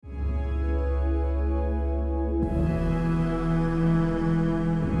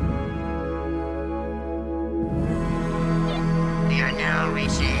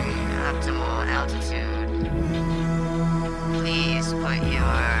reaching optimal altitude. Please put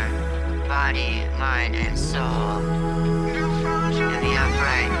your body, mind, and soul in the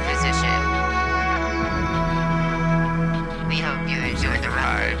upright position. We hope you enjoyed the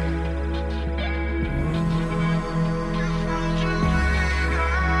ride.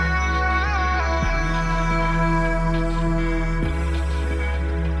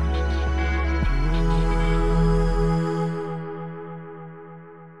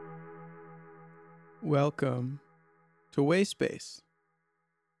 Welcome to Wayspace.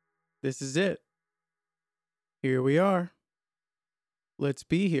 This is it. Here we are. Let's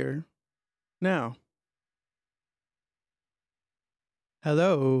be here now.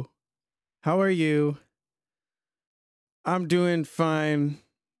 Hello. How are you? I'm doing fine.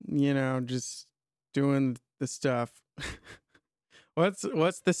 Just doing the stuff. What's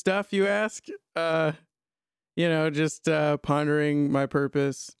the stuff, you ask? Just pondering my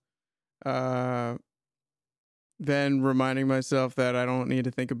purpose. Then reminding myself that I don't need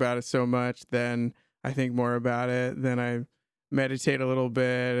to think about it so much. Then I think more about it. Then I meditate a little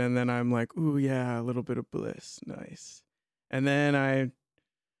bit. And then I'm like, ooh, yeah, a little bit of bliss. Nice. And then I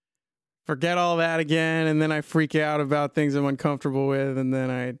forget all that again. And then I freak out about things I'm uncomfortable with. And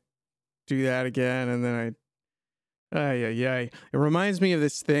then I do that again. And then it reminds me of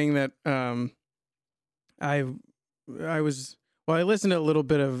this thing that I listened to a little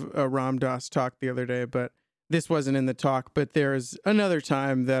bit of Ram Dass talk the other day, but this wasn't in the talk. But there's another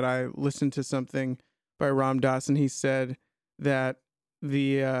time that I listened to something by Ram Dass, and he said that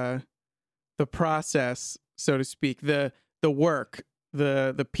the process, so to speak, the work,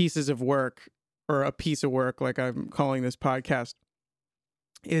 the pieces of work, or a piece of work, like I'm calling this podcast,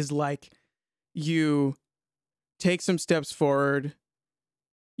 is like you take some steps forward,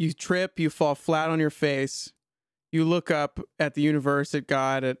 you trip, you fall flat on your face. You look up at the universe, at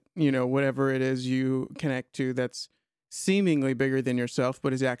God, at, whatever it is you connect to that's seemingly bigger than yourself,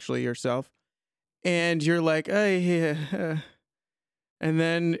 but is actually yourself. And you're like, hey, yeah. And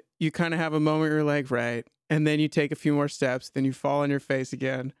then you kind of have a moment where you're like, right. And then you take a few more steps, then you fall on your face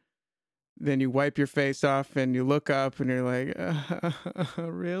again. Then you wipe your face off and you look up and you're like,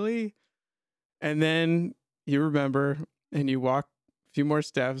 really? And then you remember and you walk a few more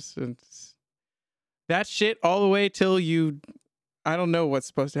steps and that shit all the way till I don't know what's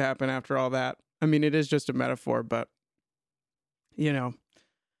supposed to happen after all that. I mean, it is just a metaphor, but,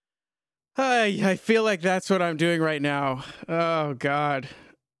 I feel like that's what I'm doing right now. Oh, God.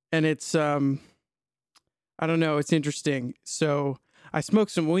 And it's, I don't know, it's interesting. So I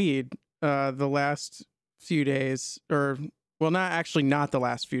smoked some weed the last few days, not the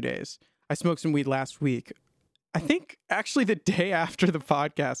last few days. I smoked some weed last week. I think actually the day after the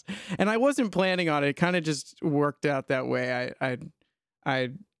podcast, and I wasn't planning on it. It kind of just worked out that way. I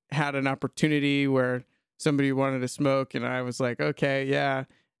had an opportunity where somebody wanted to smoke, and I was like, okay, yeah.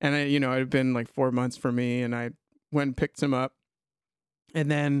 And it had been like 4 months for me, and I went and picked some up,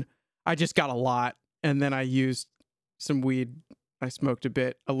 and then I just got a lot, and then I used some weed. I smoked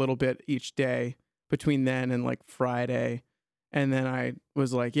a little bit each day between then and like Friday, and then I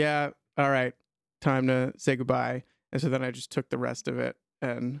was like, yeah, all right. Time to say goodbye. And so then I just took the rest of it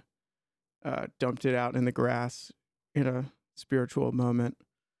and dumped it out in the grass in a spiritual moment.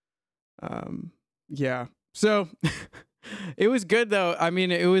 So it was good though. I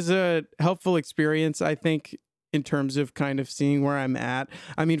mean, it was a helpful experience, I think, in terms of kind of seeing where I'm at.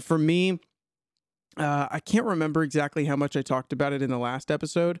 I mean, for me, I can't remember exactly how much I talked about it in the last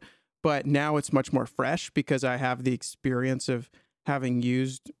episode, but now it's much more fresh because I have the experience of having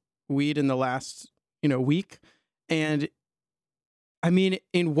used weed in the last week. And I mean,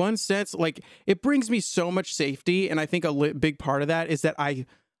 in one sense, like, it brings me so much safety, and I think a big part of that is that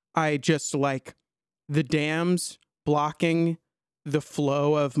I just like the dams blocking the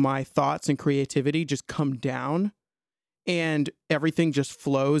flow of my thoughts and creativity just come down, and everything just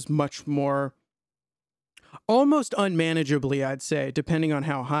flows much more, almost unmanageably, I'd say, depending on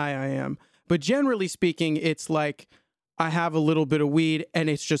how high I am. But generally speaking, it's like I have a little bit of weed and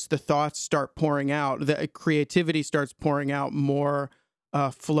it's just the thoughts start pouring out. The creativity starts pouring out more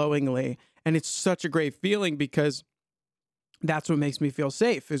flowingly. And it's such a great feeling because that's what makes me feel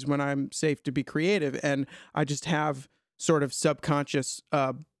safe, is when I'm safe to be creative. And I just have sort of subconscious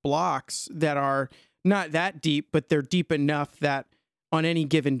blocks that are not that deep, but they're deep enough that on any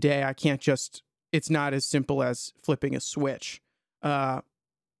given day, I can't just, it's not as simple as flipping a switch. That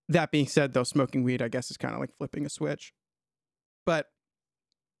being said, though, smoking weed, I guess, is kind of like flipping a switch. But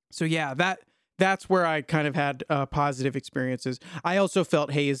so, yeah, that's where I kind of had positive experiences. I also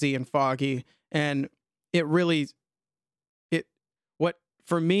felt hazy and foggy, and what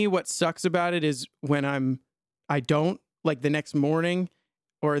for me, what sucks about it is when I don't, like the next morning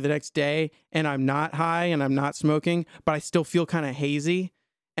or the next day, and I'm not high and I'm not smoking, but I still feel kind of hazy.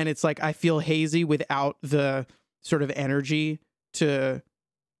 And it's like I feel hazy without the sort of energy to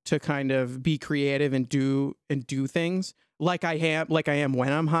kind of be creative and do things like I am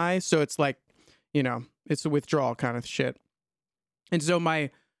when I'm high. So it's like, it's a withdrawal kind of shit. And so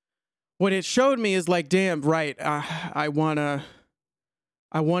what it showed me is like, damn, right. I want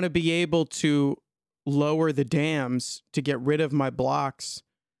to be able to lower the dams to get rid of my blocks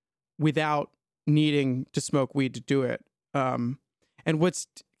without needing to smoke weed to do it. And what's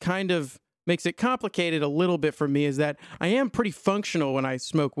kind of makes it complicated a little bit for me is that I am pretty functional when I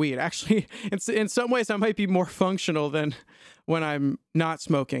smoke weed. Actually, in some ways, I might be more functional than when I'm not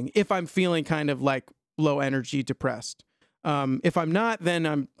smoking, if I'm feeling kind of like low energy, depressed. If I'm not, then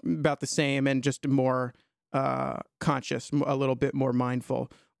I'm about the same and just more conscious, a little bit more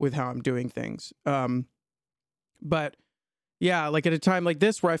mindful with how I'm doing things. But yeah, like at a time like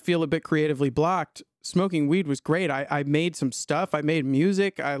this where I feel a bit creatively blocked, smoking weed was great. I made some stuff. I made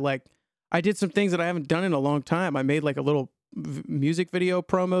music. I did some things that I haven't done in a long time. I made like a little music video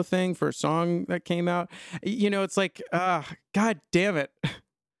promo thing for a song that came out. It's like, God damn it.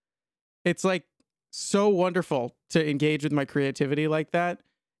 It's like so wonderful to engage with my creativity like that.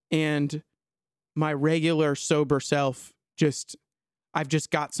 And my regular sober self, I've just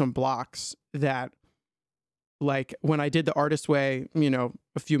got some blocks that, like when I did the Artist Way,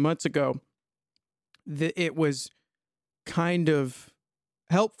 a few months ago, it was kind of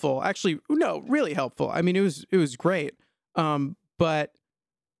helpful. Actually, no, really helpful. I mean, it was great. But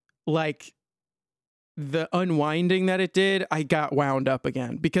like the unwinding that it did, I got wound up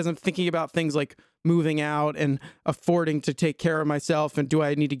again because I'm thinking about things like moving out and affording to take care of myself. And do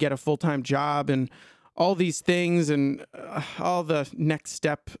I need to get a full-time job and all these things and all the next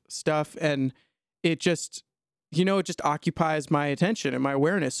step stuff. And it just, it just occupies my attention and my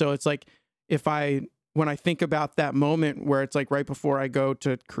awareness. So it's like, when I think about that moment where it's like right before I go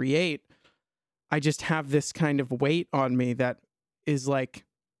to create, I just have this kind of weight on me that is like,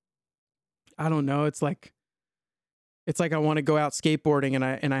 I don't know. It's like I want to go out skateboarding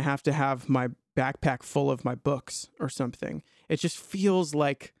and I have to have my backpack full of my books or something. It just feels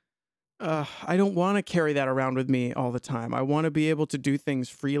like, I don't want to carry that around with me all the time. I want to be able to do things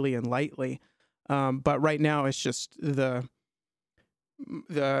freely and lightly. But right now it's just the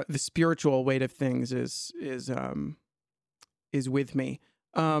spiritual weight of things is with me.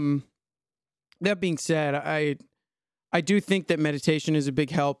 That being said, I do think that meditation is a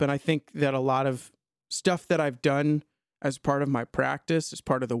big help, and I think that a lot of stuff that I've done as part of my practice, as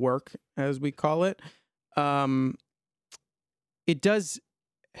part of the work, as we call it, it does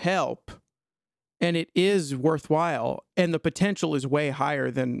help, and it is worthwhile, and the potential is way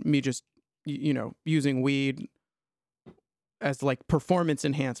higher than me just using weed as like performance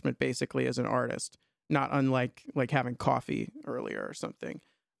enhancement, basically, as an artist, not unlike like having coffee earlier or something.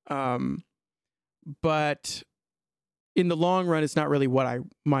 But in the long run, it's not really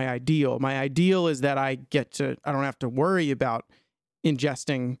my ideal. My ideal is that I don't have to worry about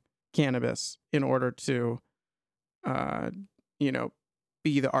ingesting cannabis in order to,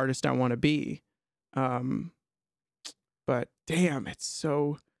 be the artist I want to be. But damn,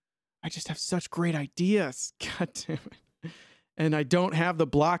 I just have such great ideas. God damn it. And I don't have the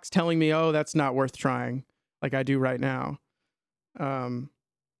blocks telling me, oh, that's not worth trying, like I do right now.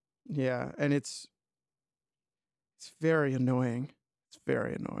 Yeah, and it's very annoying. It's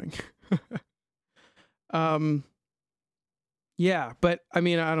very annoying. Yeah, but I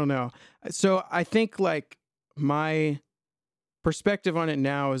mean, I don't know. So I think like my perspective on it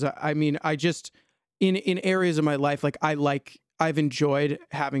now is, I just in areas of my life, like I've enjoyed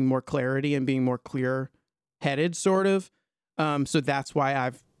having more clarity and being more clear-headed, sort of. So that's why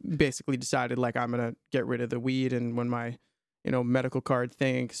I've basically decided like I'm gonna get rid of the weed, and when my medical card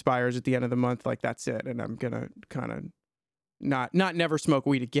thing expires at the end of the month, like that's it, and I'm gonna kind of not never smoke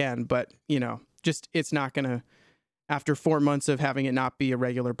weed again, but just it's not gonna, after 4 months of having it not be a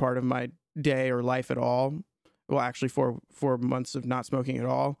regular part of my day or life at all. Well, actually 4 months of not smoking at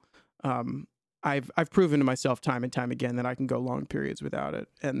all. I've proven to myself time and time again that I can go long periods without it,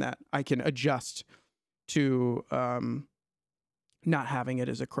 and that I can adjust to not having it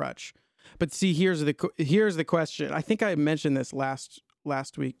as a crutch. But see, here's the question. I think I mentioned this last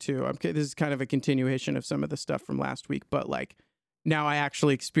week too. This is kind of a continuation of some of the stuff from last week, but like now I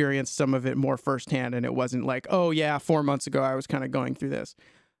actually experienced some of it more firsthand, and it wasn't like, oh yeah, 4 months ago I was kind of going through this.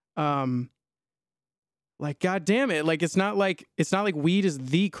 Like, God damn it. Like, it's not like weed is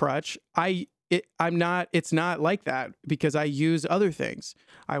the crutch. I it's not like that because I use other things.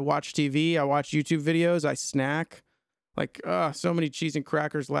 I watch TV, I watch YouTube videos, I snack. Like, so many cheese and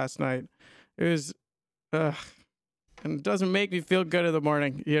crackers last night. It was, and it doesn't make me feel good in the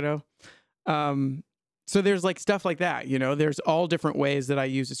morning, you know? So there's like stuff like that, you know? There's all different ways that I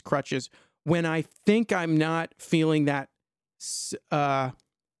use as crutches when I think I'm not feeling that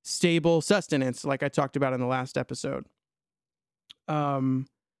stable sustenance like I talked about in the last episode.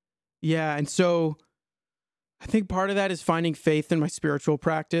 Yeah, and so I think part of that is finding faith in my spiritual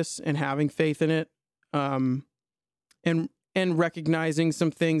practice and having faith in it. And recognizing some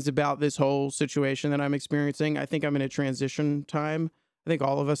things about this whole situation that I'm experiencing. I think I'm in a transition time. I think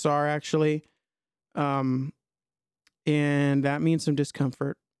all of us are actually. And that means some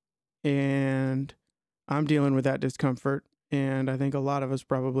discomfort. And I'm dealing with that discomfort. And I think a lot of us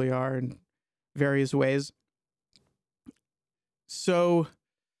probably are in various ways. So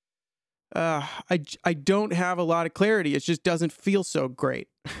I don't have a lot of clarity. It just doesn't feel so great.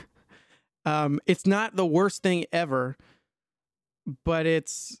 It's not the worst thing ever, but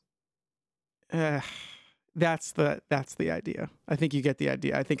it's that's the idea. I think you get the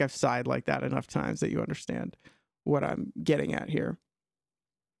idea. I think I've sighed like that enough times that you understand what I'm getting at here.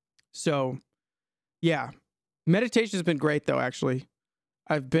 So, yeah, meditation has been great though. Actually,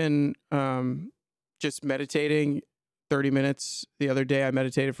 I've been just meditating 30 minutes the other day. I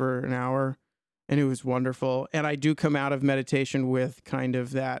meditated for an hour, and it was wonderful. And I do come out of meditation with kind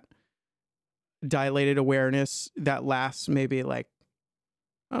of that dilated awareness that lasts maybe like,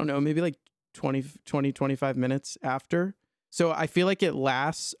 I don't know, maybe like 25 minutes after. So I feel like it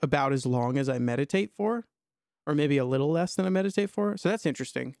lasts about as long as I meditate for, or maybe a little less than I meditate for. So that's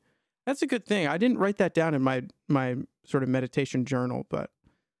interesting. That's a good thing. I didn't write that down in my sort of meditation journal, but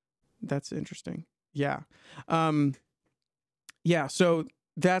that's interesting. Yeah. Yeah, so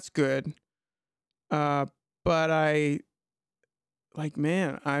that's good. But I like,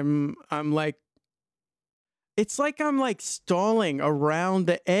 man, I'm like, it's like I'm like stalling around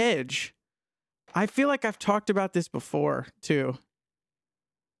the edge. I feel like I've talked about this before too.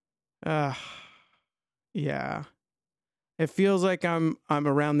 Yeah. It feels like I'm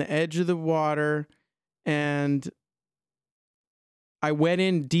around the edge of the water, and I went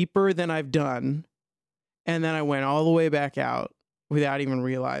in deeper than I've done, and then I went all the way back out without even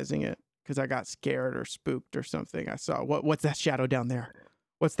realizing it because I got scared or spooked or something. I saw what's that shadow down there?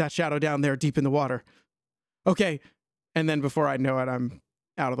 What's that shadow down there deep in the water? Okay. And then before I know it, I'm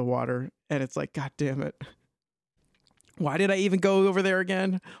out of the water, and it's like, God damn it. Why did I even go over there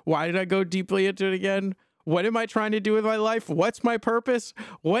again? Why did I go deeply into it again? What am I trying to do with my life? What's my purpose?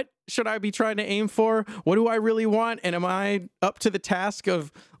 What should I be trying to aim for? What do I really want? And am I up to the task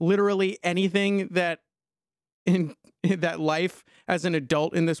of literally anything that in that life as an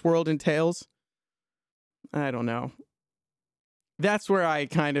adult in this world entails? I don't know. That's where I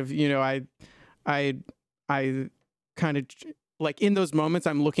kind of, you know, I kind of like in those moments,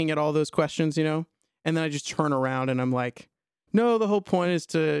 I'm looking at all those questions, you know, and then I just turn around and I'm like, no, the whole point is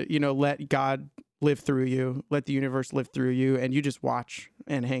to, you know, let God live through you, let the universe live through you, and you just watch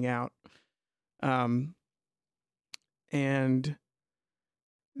and hang out. And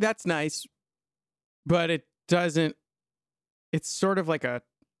that's nice, but it doesn't, it's sort of like I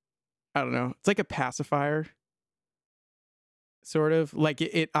don't know, it's like a pacifier, sort of like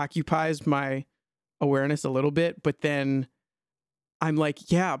it occupies my awareness a little bit, but then I'm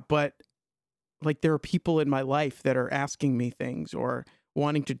like, yeah, but like there are people in my life that are asking me things or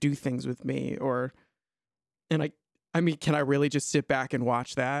wanting to do things with me, and I mean, can I really just sit back and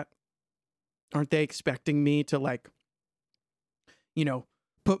watch that? Aren't they expecting me to, like, you know,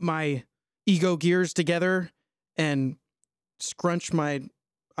 put my ego gears together and scrunch my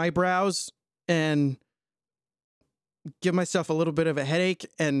eyebrows and give myself a little bit of a headache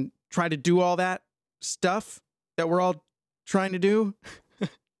and try to do all that stuff that we're all trying to do?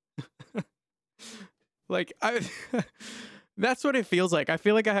 Like, that's what it feels like. I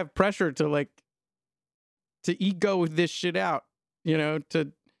feel like I have pressure to ego this shit out, you know,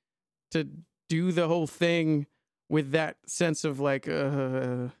 to do the whole thing with that sense of like,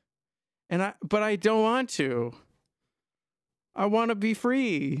 but I don't want to. I want to be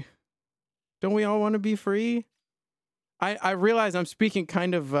free. Don't we all want to be free? I realize I'm speaking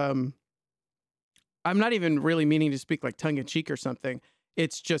kind of, I'm not even really meaning to speak like tongue in cheek or something.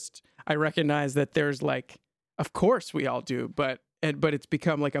 It's just, I recognize that there's like, of course we all do, but it's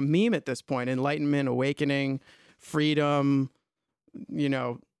become like a meme at this point. Enlightenment, awakening, freedom, you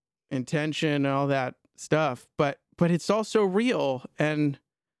know, intention, all that stuff. But it's also real. And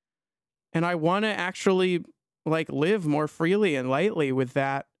I want to actually like live more freely and lightly with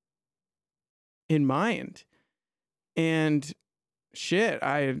that in mind. And shit,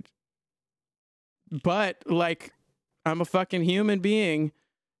 but like, I'm a fucking human being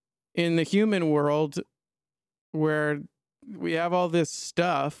in the human world where we have all this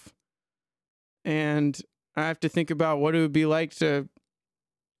stuff, and I have to think about what it would be like to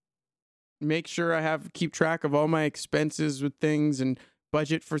make sure I keep track of all my expenses with things and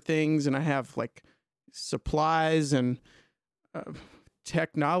budget for things, and I have like supplies and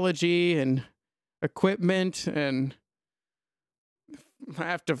technology and equipment, and I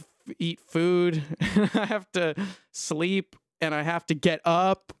have to eat food, and I have to sleep, and I have to get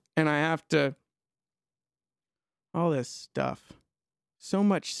up, and I have to all this stuff. So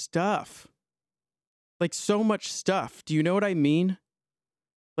much stuff. Like, so much stuff. Do you know what I mean?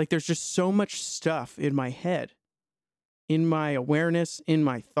 Like, there's just so much stuff in my head, in my awareness, in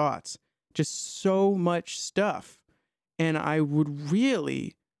my thoughts. Just so much stuff. And I would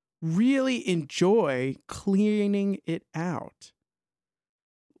really, really enjoy cleaning it out.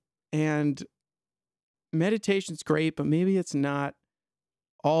 And meditation's great, but maybe it's not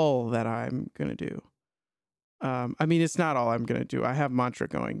all that I'm going to do. I mean, it's not all I'm going to do. I have mantra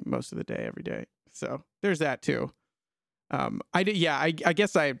going most of the day, every day. So there's that too. I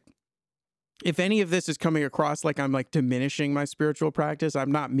guess if any of this is coming across like I'm like diminishing my spiritual practice,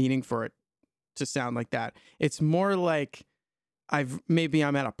 I'm not meaning for it to sound like that. It's more like I'm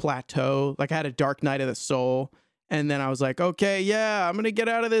at a plateau. Like, I had a dark night of the soul, and then I was like, okay, yeah, I'm going to get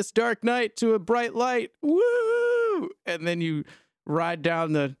out of this dark night to a bright light. Woo! And then you ride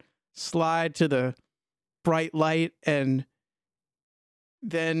down the slide to the bright light, and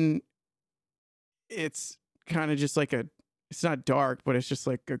then it's kind of just like it's not dark, but it's just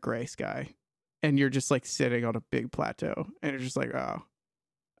like a gray sky, and you're just like sitting on a big plateau, and you're just like,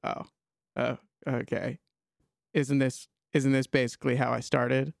 okay, isn't this basically how I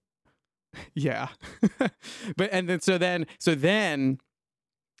started? Yeah. Then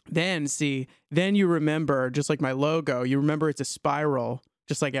you remember, just like my logo, you remember it's a spiral,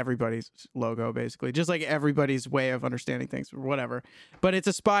 just like everybody's logo, basically, just like everybody's way of understanding things or whatever. But it's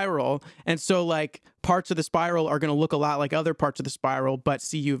a spiral. And so like parts of the spiral are going to look a lot like other parts of the spiral, but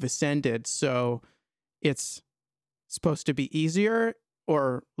see, you've ascended. So it's supposed to be easier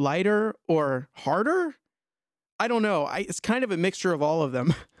or lighter or harder. I don't know. It's kind of a mixture of all of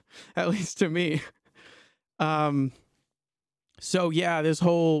them, at least to me. So yeah, this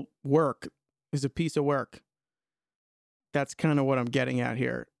whole work is a piece of work. That's kind of what I'm getting at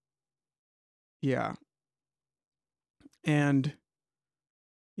here. Yeah. And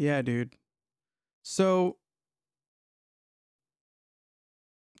yeah, dude. So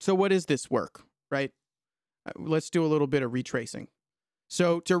what is this work, right? Let's do a little bit of retracing.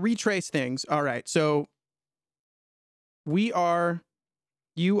 So to retrace things, all right. So you are,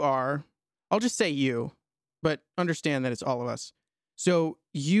 I'll just say you, but understand that it's all of us. So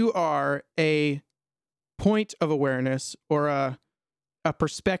you are a point of awareness, or a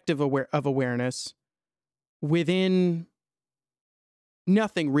perspective of awareness within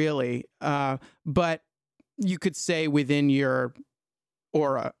nothing really, but you could say within your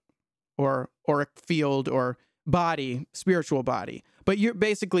aura or a field or body, spiritual body. But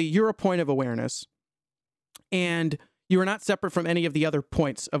you're a point of awareness, and you are not separate from any of the other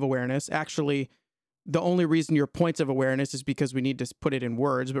points of awareness. Actually, the only reason you're points of awareness is because we need to put it in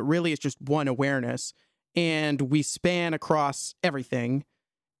words, but really it's just one awareness. And we span across everything.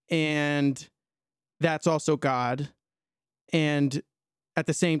 And that's also God. And at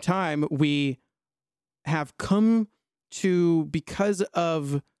the same time, we have come to, because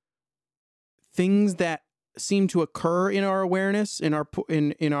of things that seem to occur in our awareness, in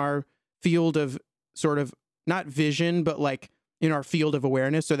our field of sort of, not vision, but like in our field of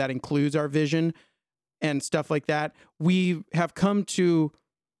awareness. So that includes our vision and stuff like that. We have come to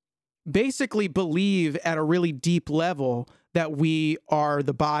basically believe at a really deep level that we are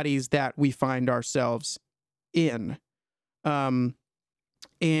the bodies that we find ourselves in. And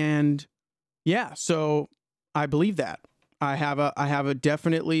yeah, so I believe that. I have a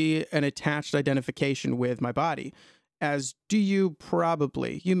definitely an attached identification with my body, as do you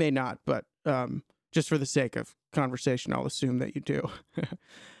probably. You may not, but just for the sake of conversation, I'll assume that you do.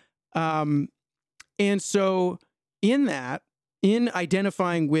 And so in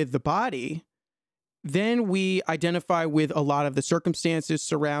identifying with the body, then we identify with a lot of the circumstances,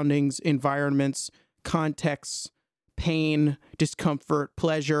 surroundings, environments, contexts, pain, discomfort,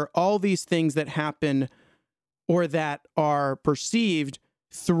 pleasure, all these things that happen or that are perceived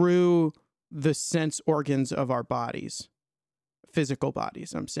through the sense organs of our bodies, physical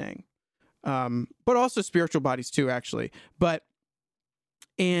bodies, I'm saying, but also spiritual bodies too, actually.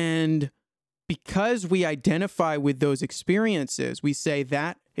 And because we identify with those experiences, we say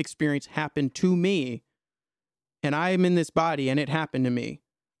that experience happened to me and I am in this body and it happened to me.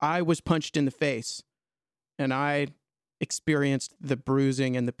 I was punched in the face and I experienced the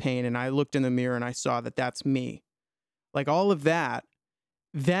bruising and the pain, and I looked in the mirror and I saw that that's me. Like all of that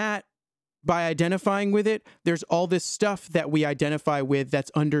by identifying with it, there's all this stuff that we identify with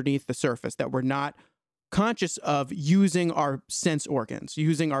that's underneath the surface that we're not conscious of, using our sense organs,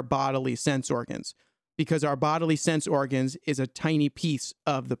 using our bodily sense organs, because our bodily sense organs is a tiny piece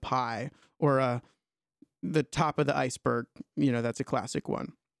of the pie, or the top of the iceberg. That's a classic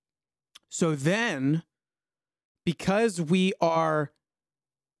one. So then, because we are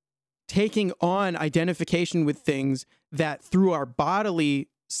taking on identification with things that through our bodily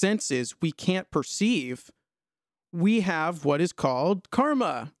senses we can't perceive, we have what is called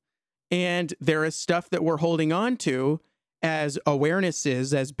karma. And there is stuff that we're holding on to as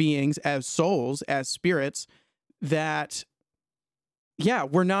awarenesses, as beings, as souls, as spirits that,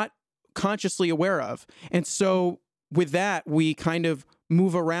 we're not consciously aware of. And so with that, we kind of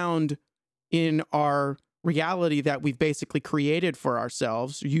move around in our reality that we've basically created for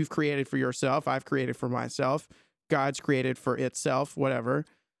ourselves. You've created for yourself. I've created for myself. God's created for itself, whatever.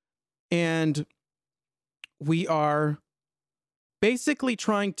 And we are basically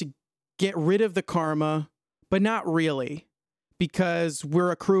trying to get rid of the karma, but not really, because we're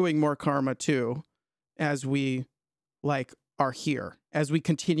accruing more karma too as we are here, as we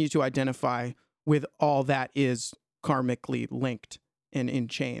continue to identify with all that is karmically linked and in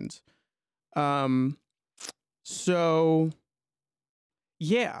chains. So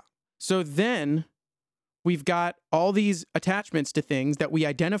then we've got all these attachments to things that we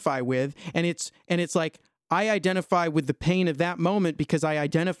identify with, and it's like, I identify with the pain of that moment because I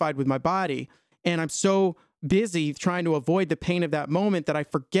identified with my body, and I'm so busy trying to avoid the pain of that moment that I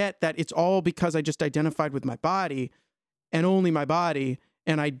forget that it's all because I just identified with my body and only my body,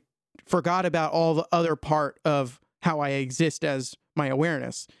 and I forgot about all the other part of how I exist as my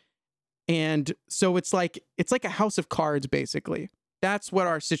awareness. And so it's like a house of cards, basically. That's what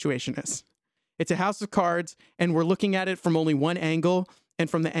our situation is. It's a house of cards, and we're looking at it from only one angle. And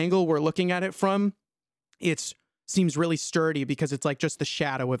from the angle we're looking at it from, it seems really sturdy because it's like just the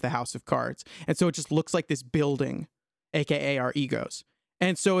shadow of the house of cards. And so it just looks like this building, aka our egos.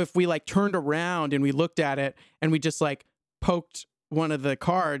 And so if we turned around and we looked at it and we just poked one of the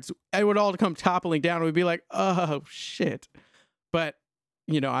cards, it would all come toppling down. We'd be like, oh shit. But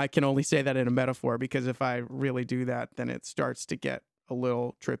I can only say that in a metaphor, because if I really do that, then it starts to get a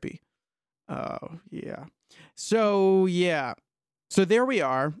little trippy. Oh, yeah. So there we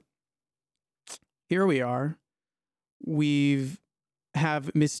are. Here we are.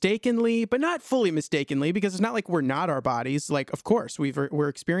 Have mistakenly, but not fully mistakenly, because it's not like we're not our bodies. Of course, we're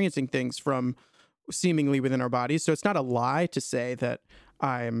experiencing things from seemingly within our bodies. So it's not a lie to say that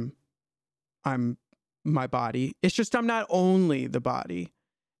I'm my body. It's just I'm not only the body.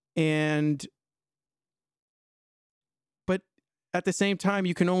 But at the same time,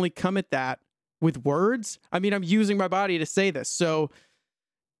 you can only come at that with words. I mean, I'm using my body to say this, so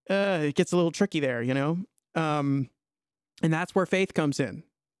it gets a little tricky there, and that's where faith comes in.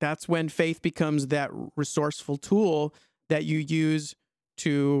 That's when faith becomes that resourceful tool that you use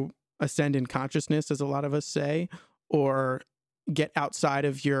to ascend in consciousness, as a lot of us say, or get outside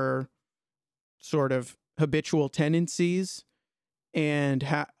of your sort of habitual tendencies and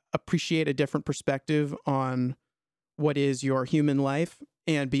appreciate a different perspective on what is your human life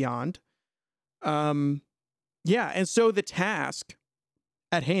and beyond. And so the task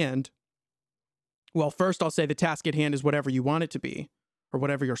at hand, well, first I'll say the task at hand is whatever you want it to be, or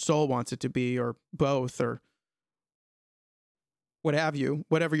whatever your soul wants it to be, or both, or what have you,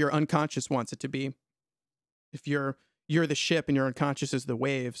 whatever your unconscious wants it to be. If you're the ship and your unconscious is the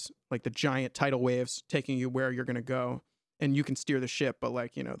waves, like the giant tidal waves taking you where you're going to go, and you can steer the ship, but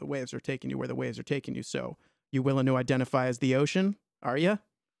the waves are taking you where the waves are taking you. So you willing to identify as the ocean? Are you?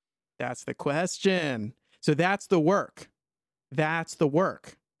 That's the question. So that's the work.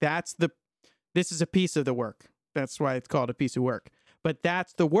 This is a piece of the work. That's why it's called a piece of work. But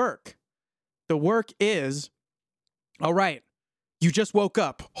that's the work. The work is, all right, you just woke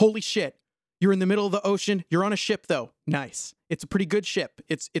up. Holy shit. You're in the middle of the ocean. You're on a ship, though. Nice. It's a pretty good ship.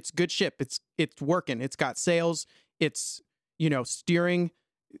 It's good ship. It's working. It's got sails. It's, steering.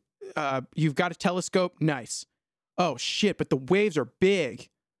 You've got a telescope. Nice. Oh, shit, but the waves are big.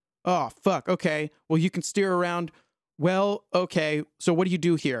 Oh, fuck. Okay. Well, you can steer around. Well, okay. So what do you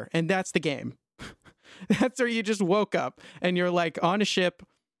do here? And that's the game. That's where you just woke up and you're on a ship,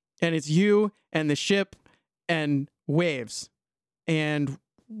 and it's you and the ship and waves. And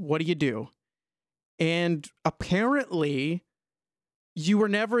what do you do? And apparently you were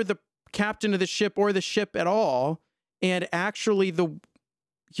never the captain of the ship or the ship at all. And actually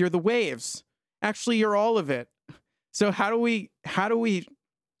you're the waves. Actually, you're all of it. So how do we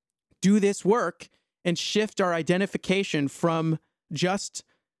do this work and shift our identification from just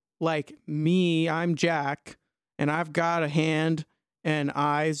like me, I'm Jack, and I've got a hand and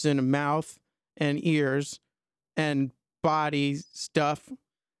eyes and a mouth and ears and body stuff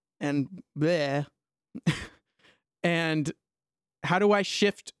and bleh. And how do I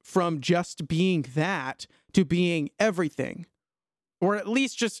shift from just being that to being everything? Or at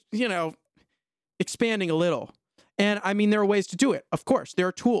least just, expanding a little. And I mean, there are ways to do it. Of course, there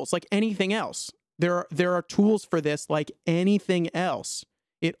are tools like anything else. There are tools for this like anything else.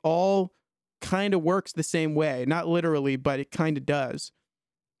 It all kind of works the same way. Not literally, but it kind of does.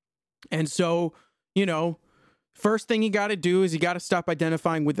 And so, first thing you got to do is you got to stop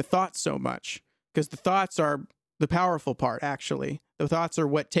identifying with the thoughts so much, because the thoughts are the powerful part, actually. The thoughts are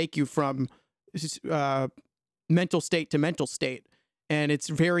what take you from mental state to mental state. And it's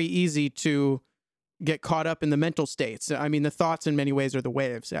very easy to get caught up in the mental states. I mean, the thoughts in many ways are the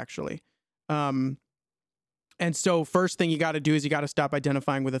waves, actually. And so first thing you got to do is you got to stop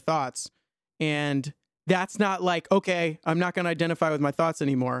identifying with the thoughts. And that's not like, okay, I'm not going to identify with my thoughts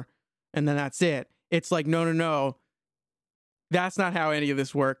anymore, and then that's it. It's like, no. That's not how any of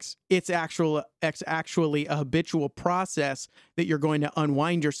this works. It's actually a habitual process that you're going to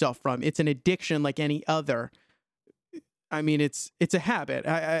unwind yourself from. It's an addiction like any other. I mean, it's a habit.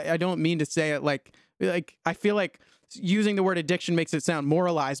 I don't mean to say it like I feel like using the word addiction makes it sound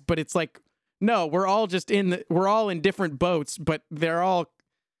moralized, but it's like, no, we're all in different boats, but they're all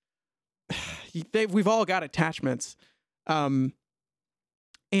we've all got attachments. And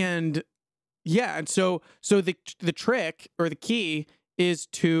so the trick or the key is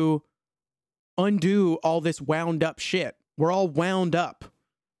to undo all this wound up shit. We're all wound up.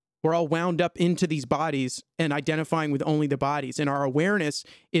 We're all wound up into these bodies and identifying with only the bodies. And our awareness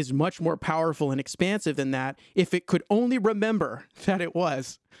is much more powerful and expansive than that if it could only remember that it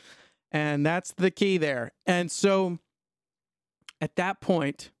was. And that's the key there. And so at that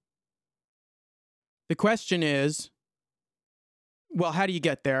point, the question is, well, how do you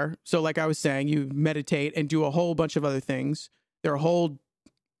get there? So like I was saying, you meditate and do a whole bunch of other things. There are a whole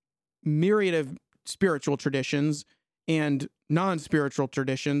myriad of spiritual traditions and non-spiritual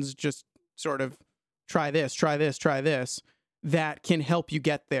traditions, just sort of try this, that can help you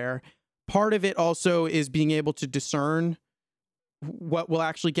get there. Part of it also is being able to discern what will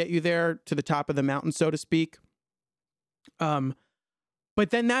actually get you there to the top of the mountain, so to speak. But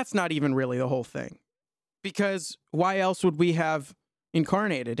then that's not even really the whole thing, because why else would we have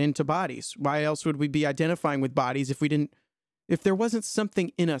incarnated into bodies? Why else would we be identifying with bodies if there wasn't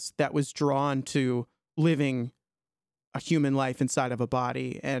something in us that was drawn to living a human life inside of a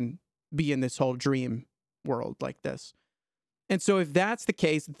body and be in this whole dream world like this? And so if that's the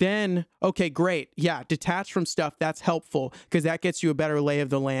case, then, okay, great. Yeah, detach from stuff. That's helpful because that gets you a better lay of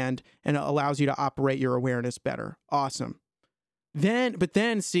the land and it allows you to operate your awareness better. Awesome. Then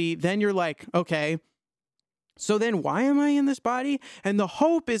you're like, okay, so then why am I in this body? And the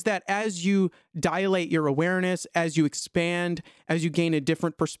hope is that as you dilate your awareness, as you expand, as you gain a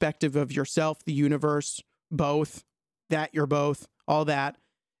different perspective of yourself, the universe, both, that you're both, all that,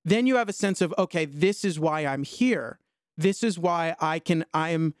 then you have a sense of, okay, this is why I'm here. This is why I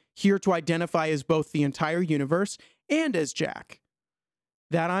am here to identify as both the entire universe and as Jack.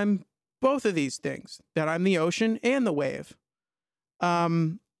 That I'm both of these things, that I'm the ocean and the wave.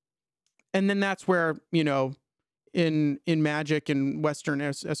 And then that's where, in magic and Western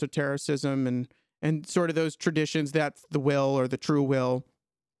esotericism and sort of those traditions, that's the will or the true will.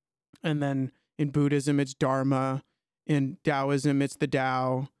 And then in Buddhism, it's Dharma. In Taoism, it's the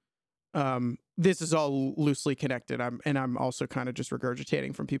Tao. This is all loosely connected. I'm also kind of just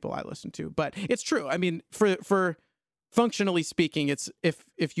regurgitating from people I listen to, but it's true. I mean, for functionally speaking, it's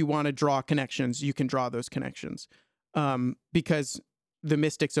if you want to draw connections, you can draw those connections, because the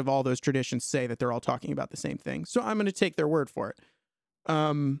mystics of all those traditions say that they're all talking about the same thing. So I'm going to take their word for it.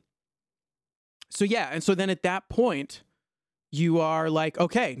 So yeah, and so then at that point, you are like,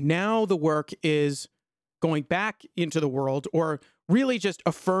 okay, now the work is going back into the world, or really just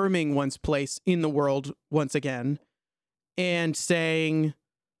affirming one's place in the world once again and saying,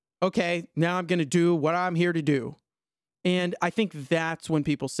 okay, now I'm going to do what I'm here to do. And I think that's when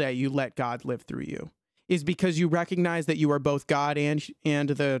people say you let God live through you, is because you recognize that you are both God and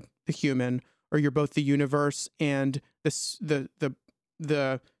the human, or you're both the universe and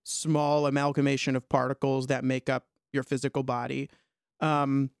the small amalgamation of particles that make up your physical body.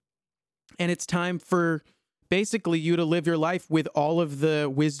 And it's time for basically you to live your life with all of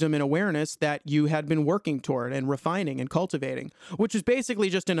the wisdom and awareness that you had been working toward and refining and cultivating, which is basically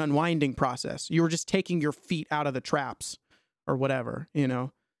just an unwinding process. You were just taking your feet out of the traps or whatever, you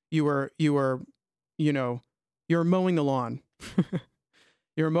know. You were mowing the lawn.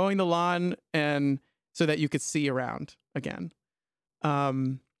 You were mowing the lawn and so that you could see around again.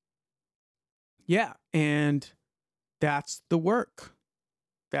 Yeah, and that's the work.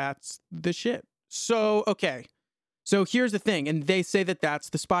 That's the shit. So, okay. So here's the thing. And they say that that's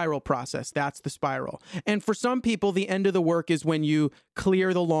the spiral process. That's the spiral. And for some people, the end of the work is when you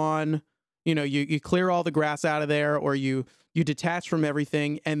clear the lawn, you know, you clear all the grass out of there, or you detach from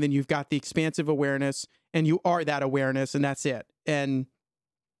everything, and then you've got the expansive awareness, and you are that awareness, and that's it. And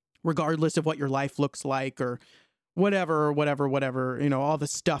regardless of what your life looks like or whatever, you know, all the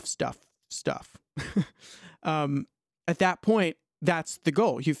stuff. At that point, that's the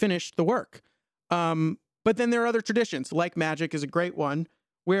goal. You finish the work. But then there are other traditions, like magic is a great one,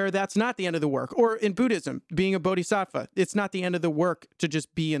 where that's not the end of the work. Or in Buddhism, being a bodhisattva, it's not the end of the work to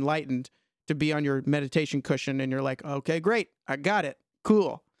just be enlightened, to be on your meditation cushion and you're like, okay, great, I got it,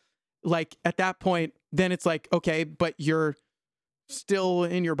 cool. Like at that point, then it's like, okay, but you're still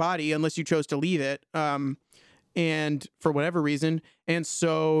in your body unless you chose to leave it, and for whatever reason. And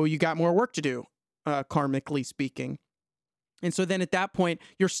so you got more work to do, karmically speaking. And so then at that point,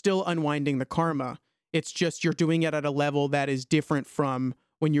 you're still unwinding the karma. It's just you're doing it at a level that is different from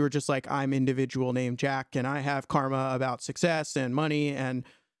when you were just like, I'm individual named Jack and I have karma about success and money and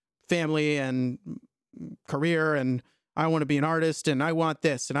family and career, and I want to be an artist and I want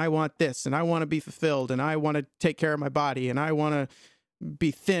this and I want this and I want to be fulfilled and I want to take care of my body and I want to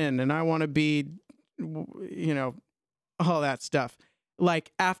be thin and I want to be, you know, all that stuff.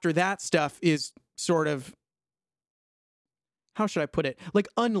 Like after that stuff is sort of, how should I put it? Like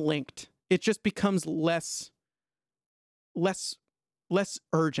unlinked. It just becomes less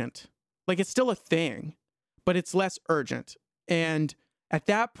urgent. Like it's still a thing, but it's less urgent. And at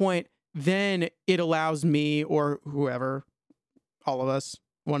that point, then it allows me or whoever, all of us,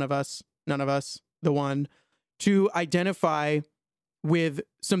 one of us, none of us, the one, to identify with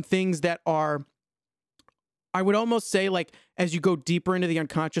some things that are, I would almost say, like, as you go deeper into the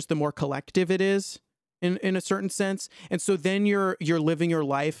unconscious, the more collective it is. In a certain sense. And so then you're living your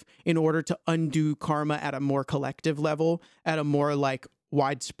life in order to undo karma at a more collective level, at a more like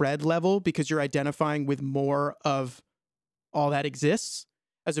widespread level, because you're identifying with more of all that exists,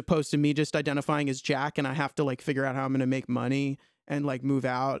 as opposed to me just identifying as Jack and I have to like figure out how I'm going to make money and like move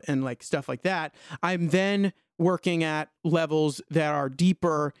out and like stuff like that. I'm then working at levels that are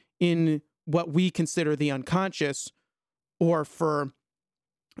deeper in what we consider the unconscious, or for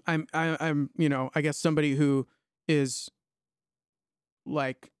I'm you know, I guess somebody who is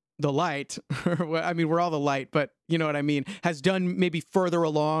like the light, I mean, we're all the light, but you know what I mean, has done maybe further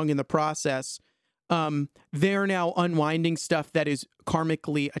along in the process. They're now unwinding stuff that is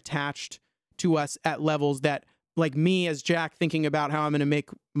karmically attached to us at levels that, like me as Jack, thinking about how I'm going to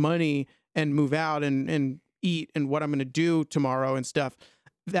make money and move out and eat and what I'm going to do tomorrow and stuff,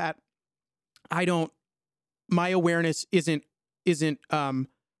 that my awareness isn't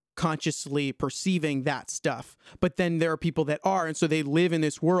consciously perceiving that stuff. But then there are people that are, and so they live in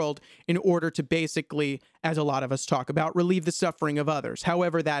this world in order to basically, as a lot of us talk about, relieve the suffering of others,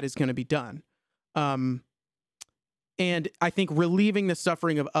 however that is going to be done. And I think relieving the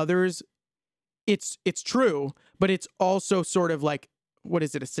suffering of others, it's true, but it's also sort of like, what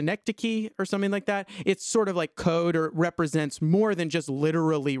is it, a synecdoche or something like that? It's sort of like code, or represents more than just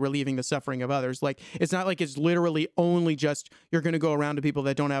literally relieving the suffering of others. Like, it's not like it's literally only just you're going to go around to people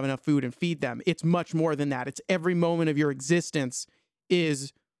that don't have enough food and feed them. It's much more than that. It's every moment of your existence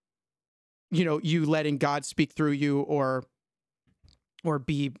is, you know, you letting God speak through you or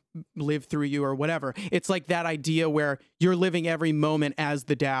live through you or whatever. It's like that idea where you're living every moment as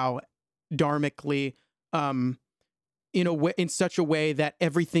the Tao, dharmically, in a way, in such a way that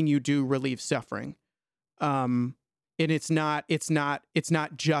everything you do relieves suffering. And it's not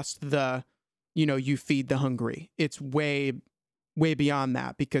just the, you know, you feed the hungry. It's way, way beyond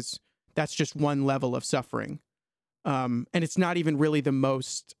that, because that's just one level of suffering. And it's not even really the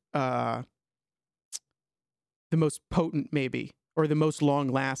most potent, maybe, or the most long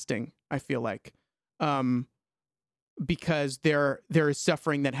lasting, I feel like, because there is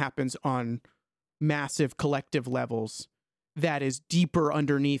suffering that happens on massive collective levels that is deeper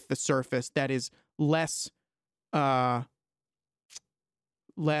underneath the surface, that is less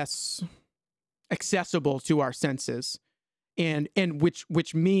accessible to our senses, and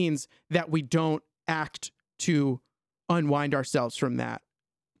which means that we don't act to unwind ourselves from that.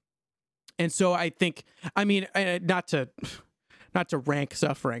 And so I think, I mean, not to rank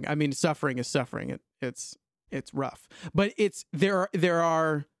suffering. I mean, suffering is suffering. It's rough, but there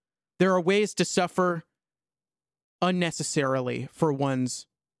are ways to suffer unnecessarily for one's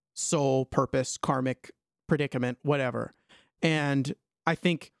soul, purpose, karmic predicament, whatever. And I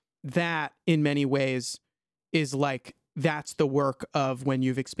think that in many ways is like, that's the work of when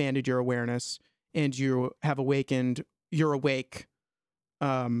you've expanded your awareness and you have awakened, you're awake.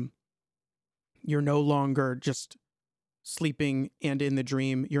 You're no longer just sleeping and in the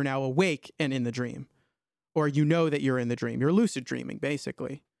dream. You're now awake and in the dream, or you know that you're in the dream. You're lucid dreaming,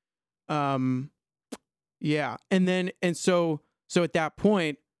 basically. Yeah. And so at that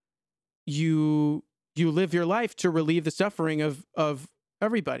point, you live your life to relieve the suffering of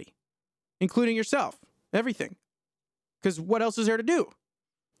everybody, including yourself, everything. Because what else is there to do?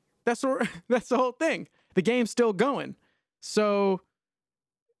 That's the whole thing. The game's still going. So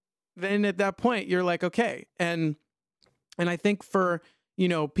then at that point, you're like, okay. And I think for,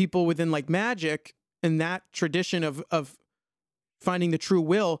 people within like magic and that tradition of finding the true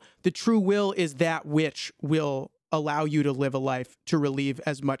will is that which will allow you to live a life to relieve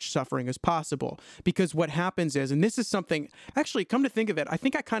as much suffering as possible. Because what happens is, and this is something, actually, come to think of it, I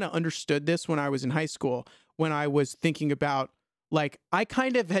think I kind of understood this when I was in high school, when I was thinking about, like, I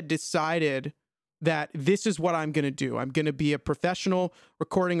kind of had decided that this is what I'm going to do. I'm going to be a professional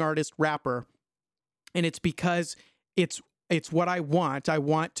recording artist, rapper. And it's because it's what I want. I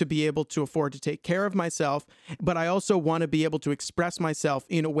want to be able to afford to take care of myself, but I also want to be able to express myself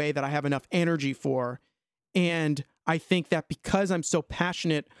in a way that I have enough energy for. And I think that because I'm so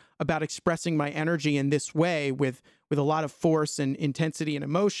passionate about expressing my energy in this way with a lot of force and intensity and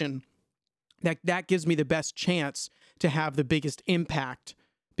emotion, that gives me the best chance to have the biggest impact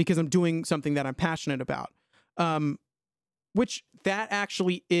because I'm doing something that I'm passionate about. Which that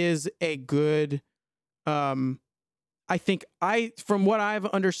actually is a good, I think from what I've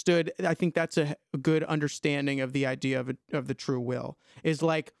understood, I think that's a good understanding of the idea of the true will, is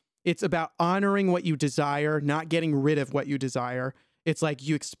like, it's about honoring what you desire, not getting rid of what you desire. It's like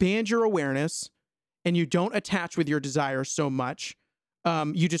you expand your awareness and you don't attach with your desires so much.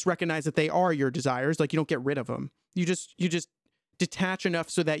 You just recognize that they are your desires. Like, you don't get rid of them. You just detach enough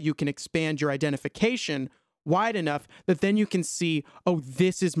so that you can expand your identification wide enough that then you can see, oh,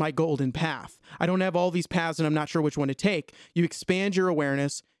 this is my golden path. I don't have all these paths and I'm not sure which one to take. You expand your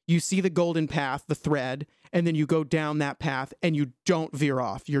awareness, you see the golden path, the thread, and then you go down that path and you don't veer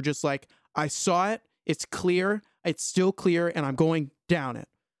off. You're just like, I saw it, it's clear, it's still clear, and I'm going down it.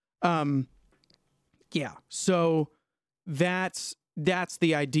 Yeah. So that's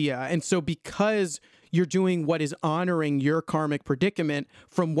the idea. And so because you're doing what is honoring your karmic predicament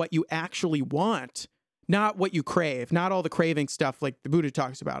from what you actually want, not what you crave, not all the craving stuff like the Buddha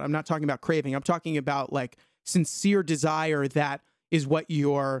talks about. I'm not talking about craving. I'm talking about like sincere desire that is what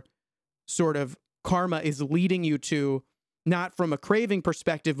your sort of karma is leading you to, not from a craving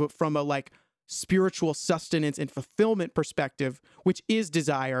perspective, but from a like spiritual sustenance and fulfillment perspective, which is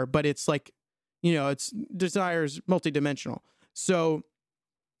desire, but it's like, it's desire's multidimensional. So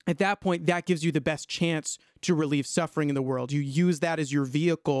at that point, that gives you the best chance to relieve suffering in the world. You use that as your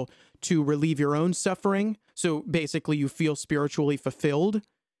vehicle to relieve your own suffering. So basically you feel spiritually fulfilled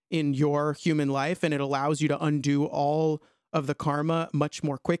in your human life, and it allows you to undo all of the karma much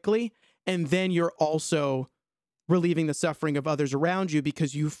more quickly. And then you're also relieving the suffering of others around you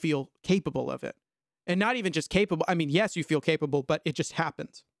because you feel capable of it. And not even just capable. I mean, yes, you feel capable, but it just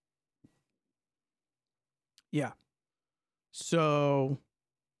happens. Yeah. So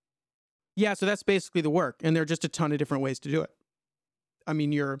that's basically the work. And there are just a ton of different ways to do it. I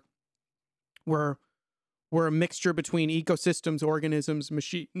mean, we're a mixture between ecosystems, organisms,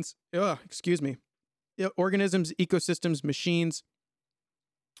 machines. Organisms, ecosystems, machines,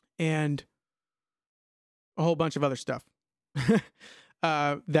 and a whole bunch of other stuff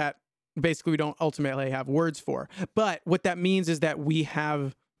that basically we don't ultimately have words for. But what that means is that we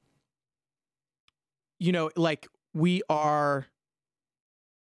have, like, we are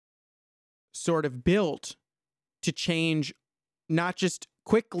sort of built to change, not just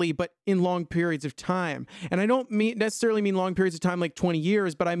quickly, but in long periods of time. And I don't necessarily mean long periods of time like 20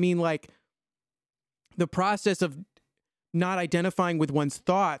 years, but I mean like the process of not identifying with one's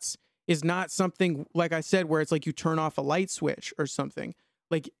thoughts is not something, like I said, where it's like you turn off a light switch or something.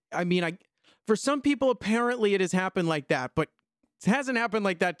 Like, I mean, for some people, apparently it has happened like that, but it hasn't happened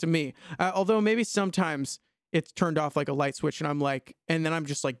like that to me. Although maybe sometimes it's turned off like a light switch and and then I'm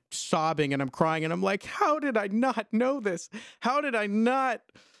just like sobbing and I'm crying and I'm like, how did I not know this? How did I not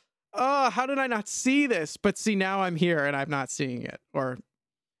see this? But see, now I'm here and I'm not seeing it, or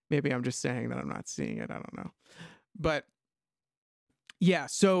Maybe I'm just saying that I'm not seeing it. I don't know. But yeah,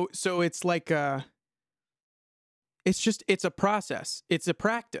 so it's like it's a process. It's a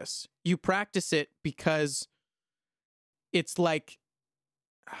practice. You practice it because it's like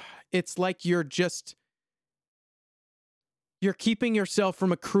you're keeping yourself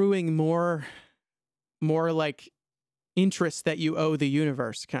from accruing more like interest that you owe the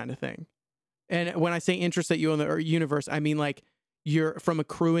universe kind of thing. And when I say interest that you owe the universe, I mean like you're from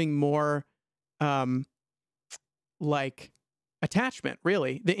accruing more like attachment,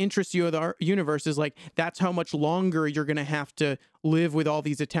 really. The interest you owe the universe is like, that's how much longer you're going to have to live with all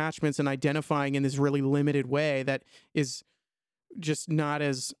these attachments and identifying in this really limited way that is just not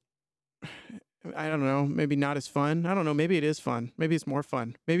as, I don't know, maybe not as fun. I don't know. Maybe it is fun. Maybe it's more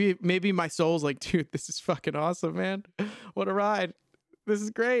fun. Maybe my soul's like, dude, this is fucking awesome, man. What a ride. This is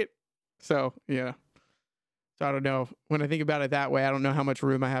great. So, yeah. So I don't know. When I think about it that way, I don't know how much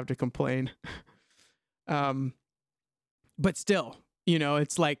room I have to complain. But still, you know,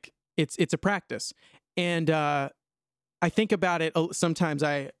 it's like, it's a practice. And I think about it sometimes.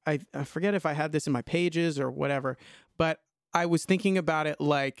 I forget if I had this in my pages or whatever, but I was thinking about it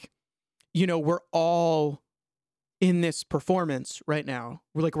like, you know, we're all in this performance right now.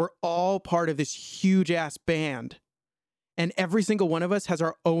 We're all part of this huge ass band. And every single one of us has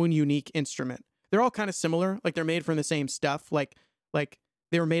our own unique instrument. They're all kind of similar. Like they're made from the same stuff. Like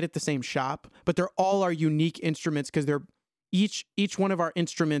they were made at the same shop, but they're all our unique instruments because they're each one of our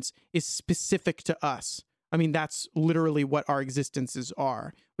instruments is specific to us. I mean, that's literally what our existences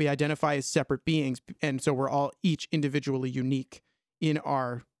are. We identify as separate beings. And so we're all each individually unique in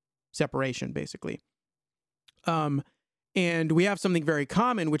our separation, basically. And we have something very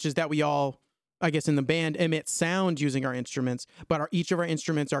common, which is that we all, I guess in the band, emit sound using our instruments, but each of our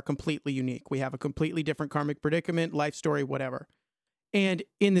instruments are completely unique. We have a completely different karmic predicament, life story, whatever. And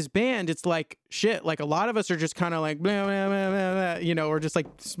in this band, it's like, shit, like a lot of us are just kind of like, blah, blah, blah, blah, blah, you know, or just like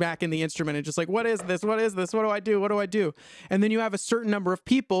smacking the instrument and just like, what is this? What is this? What do I do? What do I do? And then you have a certain number of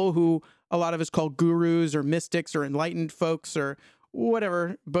people who a lot of us call gurus or mystics or enlightened folks or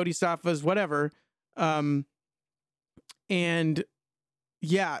whatever, bodhisattvas, whatever. And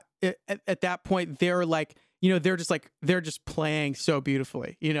yeah, at that point, they're like, you know, they're just playing so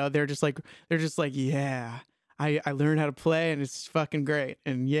beautifully. You know, they're just like, yeah, I learned how to play and it's fucking great.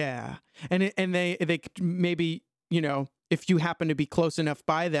 And yeah. And they maybe, you know, if you happen to be close enough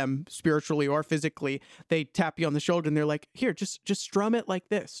by them spiritually or physically, they tap you on the shoulder and they're like, here, just strum it like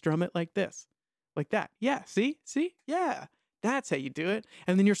this, like that. Yeah. See, yeah, that's how you do it.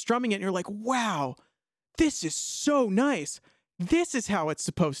 And then you're strumming it and you're like, wow, this is so nice. This is how it's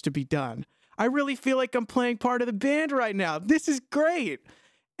supposed to be done. I really feel like I'm playing part of the band right now. This is great.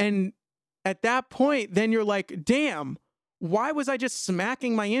 And at that point, then you're like, damn, why was I just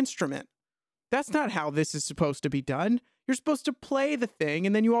smacking my instrument? That's not how this is supposed to be done. You're supposed to play the thing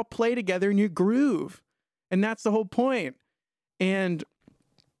and then you all play together and you groove. And that's the whole point. And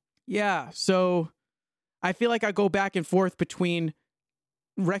yeah, so I feel like I go back and forth between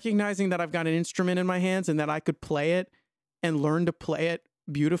recognizing that I've got an instrument in my hands and that I could play it and learn to play it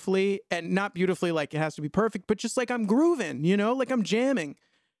beautifully, and not beautifully like it has to be perfect, but just like I'm grooving, you know, like I'm jamming.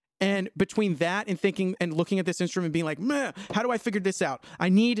 And between that and thinking and looking at this instrument being like, meh, how do I figure this out? I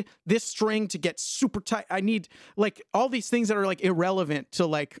need this string to get super tight. I need like all these things that are like irrelevant to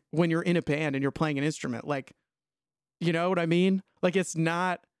like when you're in a band and you're playing an instrument. Like, you know what I mean? Like it's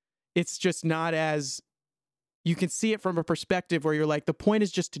just not as, you can see it from a perspective where you're like, the point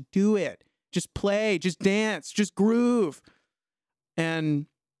is just to do it. Just play, just dance, just groove. And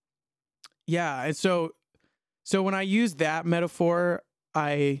yeah, and so when I use that metaphor,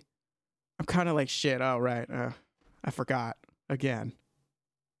 I'm kind of like, shit, oh, right. I forgot again.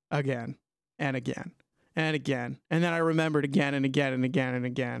 And again. And then I remembered again and again and again and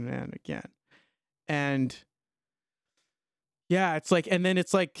again and again. And yeah, it's like, and then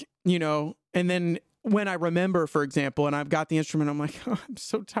it's like, you know, and then when I remember, for example, and I've got the instrument, I'm like, oh, I'm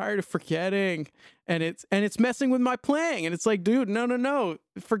so tired of forgetting. And it's messing with my playing. And it's like, dude, no.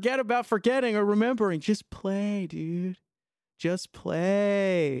 Forget about forgetting or remembering. Just play, dude. Just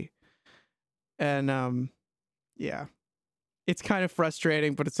play. And yeah, it's kind of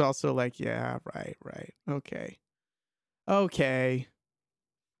frustrating, but it's also like, yeah, right. Okay.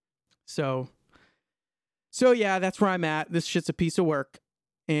 So yeah, that's where I'm at. This shit's a piece of work.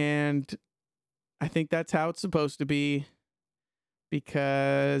 And I think that's how it's supposed to be,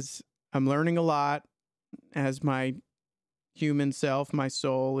 because I'm learning a lot as my human self, my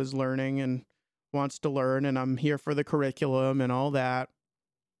soul is learning and wants to learn, and I'm here for the curriculum and all that.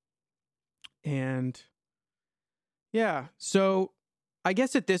 And yeah, so I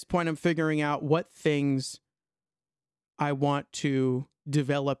guess at this point I'm figuring out what things I want to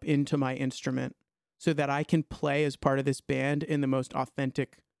develop into my instrument so that I can play as part of this band in the most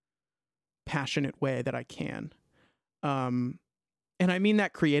authentic, passionate way that I can. And I mean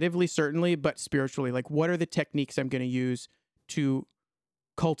that creatively, certainly, but spiritually. Like, what are the techniques I'm going to use to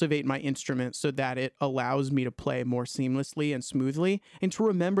cultivate my instrument so that it allows me to play more seamlessly and smoothly, and to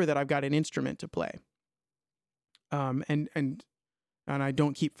remember that I've got an instrument to play. And I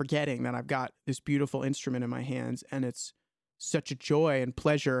don't keep forgetting that I've got this beautiful instrument in my hands, and it's such a joy and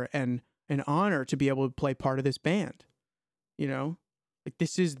pleasure and an honor to be able to play part of this band. You know, like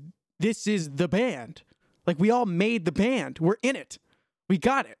this is the band. Like, we all made the band. We're in it. We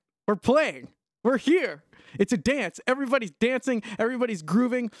got it. We're playing. We're here. It's a dance. Everybody's dancing. Everybody's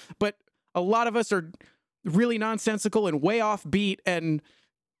grooving. But a lot of us are really nonsensical and way off beat and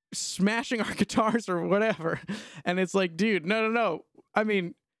smashing our guitars or whatever. And it's like, dude, no. I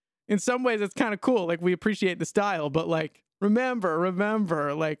mean, in some ways it's kind of cool. Like, we appreciate the style, but like,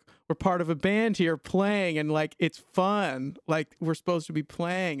 remember, like, we're part of a band here playing, and like, it's fun. Like, we're supposed to be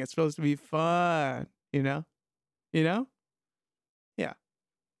playing. It's supposed to be fun, you know? Yeah.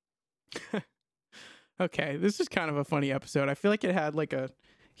 Okay, this is kind of a funny episode. I feel like it had like a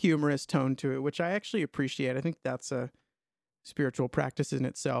humorous tone to it, which I actually appreciate. I think that's a spiritual practice in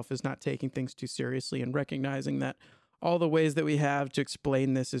itself, is not taking things too seriously and recognizing that all the ways that we have to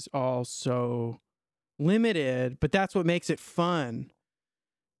explain this is all so limited, but that's what makes it fun.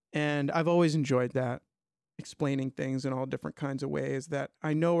 And I've always enjoyed that, explaining things in all different kinds of ways that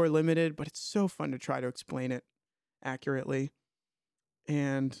I know are limited, but it's so fun to try to explain it accurately.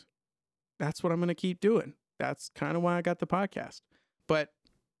 And that's what I'm going to keep doing. That's kind of why I got the podcast. But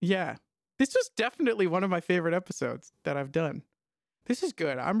yeah, this was definitely one of my favorite episodes that I've done. This is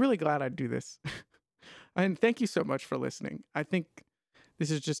good. I'm really glad I do this. And thank you so much for listening. I think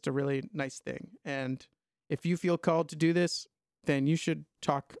this is just a really nice thing. And if you feel called to do this, then you should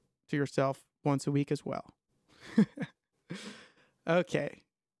talk to yourself once a week as well. Okay.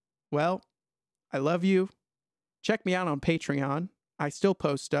 Well, I love you. Check me out on Patreon. I still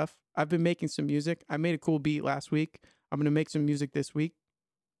post stuff. I've been making some music. I made a cool beat last week. I'm going to make some music this week.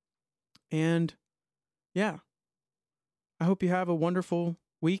 And yeah, I hope you have a wonderful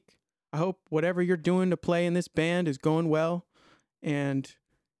week. I hope whatever you're doing to play in this band is going well. And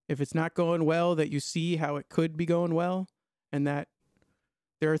if it's not going well, that you see how it could be going well, and that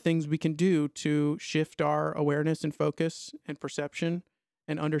there are things we can do to shift our awareness and focus and perception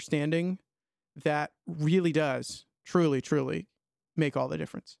and understanding that really does truly make all the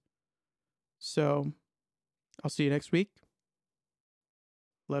difference. So I'll see you next week.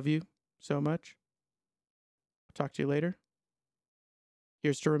 Love you so much. I'll talk to you later.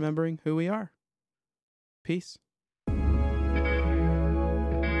 Here's to remembering who we are. Peace.